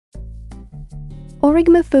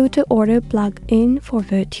Aurigma Photo Order Plugin for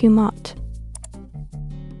VirtueMart.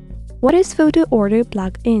 What is Photo Order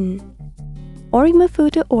Plugin? Aurigma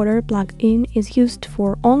Photo Order Plugin is used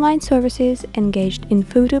for online services engaged in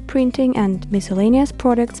photo printing and miscellaneous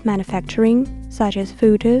products manufacturing, such as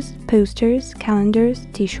photos, posters, calendars,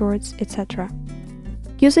 t-shirts, etc.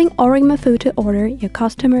 Using Aurigma Photo Order, your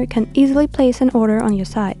customer can easily place an order on your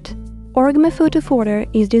site. Aurigma Photo Order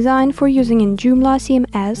is designed for using in Joomla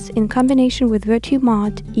CMS in combination with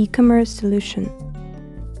VirtueMart e-commerce solution.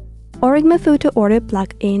 Aurigma Photo Order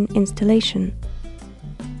Plugin installation.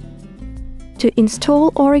 To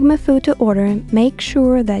install Aurigma Photo Order, make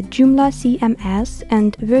sure that Joomla CMS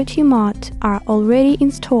and VirtueMart are already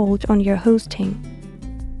installed on your hosting.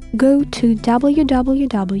 Go to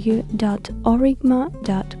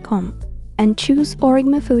www.aurigma.com and choose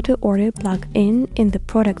Aurigma Photo Order Plugin in the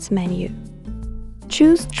Products menu.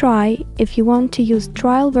 Choose Try if you want to use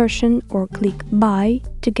trial version or click Buy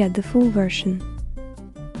to get the full version.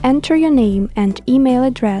 Enter your name and email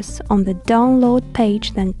address on the download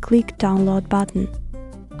page, then click Download button.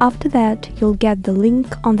 After that, you'll get the link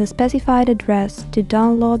on the specified address to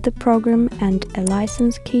download the program and a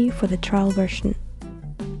license key for the trial version.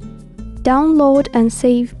 Download and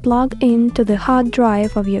save plugin to the hard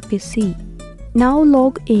drive of your PC. Now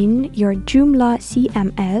log in your Joomla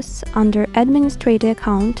CMS under Administrator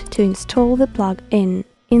account to install the plugin.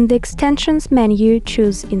 In the Extensions menu,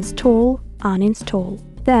 choose Install, Uninstall.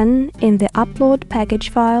 Then, in the Upload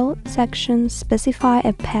Package File section, specify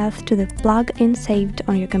a path to the plugin saved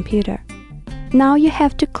on your computer. Now you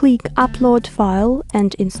have to click Upload File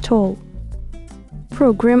and Install.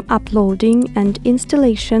 Program uploading and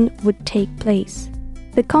installation would take place.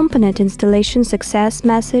 The component installation success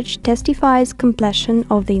message testifies completion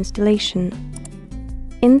of the installation.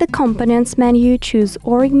 In the Components menu, choose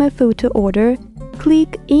Aurigma Photo Order,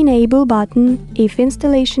 click Enable button if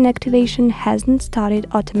installation activation hasn't started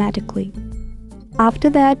automatically. After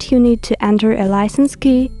that, you need to enter a license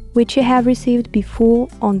key, which you have received before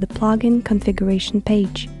on the plugin configuration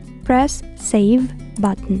page. Press Save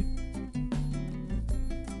button.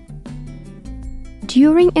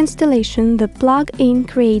 During installation, the plugin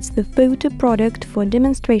creates the photo product for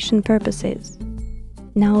demonstration purposes.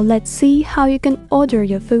 Now let's see how you can order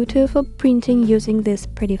your photo for printing using this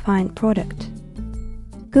predefined product.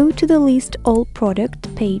 Go to the List All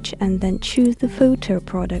Product page and then choose the photo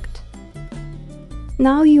product.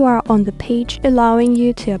 Now you are on the page allowing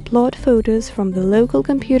you to upload photos from the local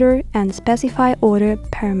computer and specify order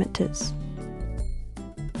parameters.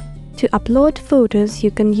 To upload photos, you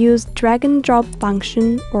can use drag and drop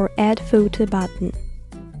function or add photo button.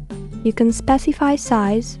 You can specify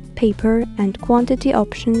size, paper and quantity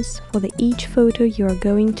options for each photo you are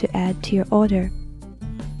going to add to your order.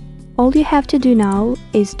 All you have to do now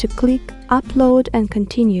is to click Upload and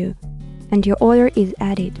Continue, and your order is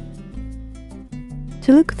added.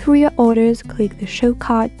 To look through your orders, click the Show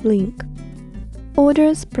Cart link.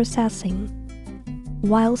 Orders processing.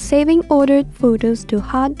 While saving ordered photos to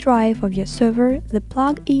hard drive of your server, the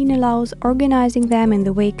plugin allows organizing them in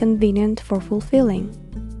the way convenient for fulfilling.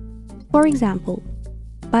 For example,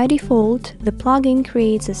 by default, the plugin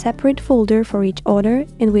creates a separate folder for each order,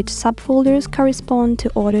 in which subfolders correspond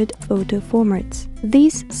to ordered photo formats.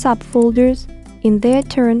 These subfolders, in their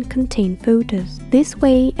turn, contain photos. This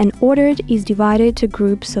way, an order is divided to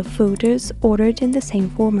groups of photos ordered in the same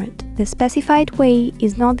format. The specified way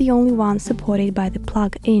is not the only one supported by the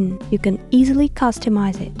plugin. You can easily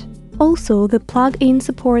customize it. Also, the plugin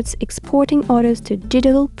supports exporting orders to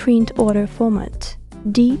Digital Print Order Format,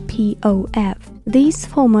 DPOF. This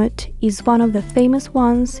format is one of the famous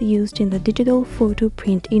ones used in the digital photo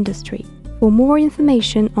print industry. For more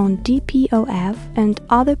information on DPOF and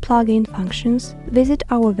other plugin functions, visit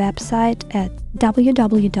our website at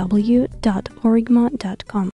www.aurigma.com.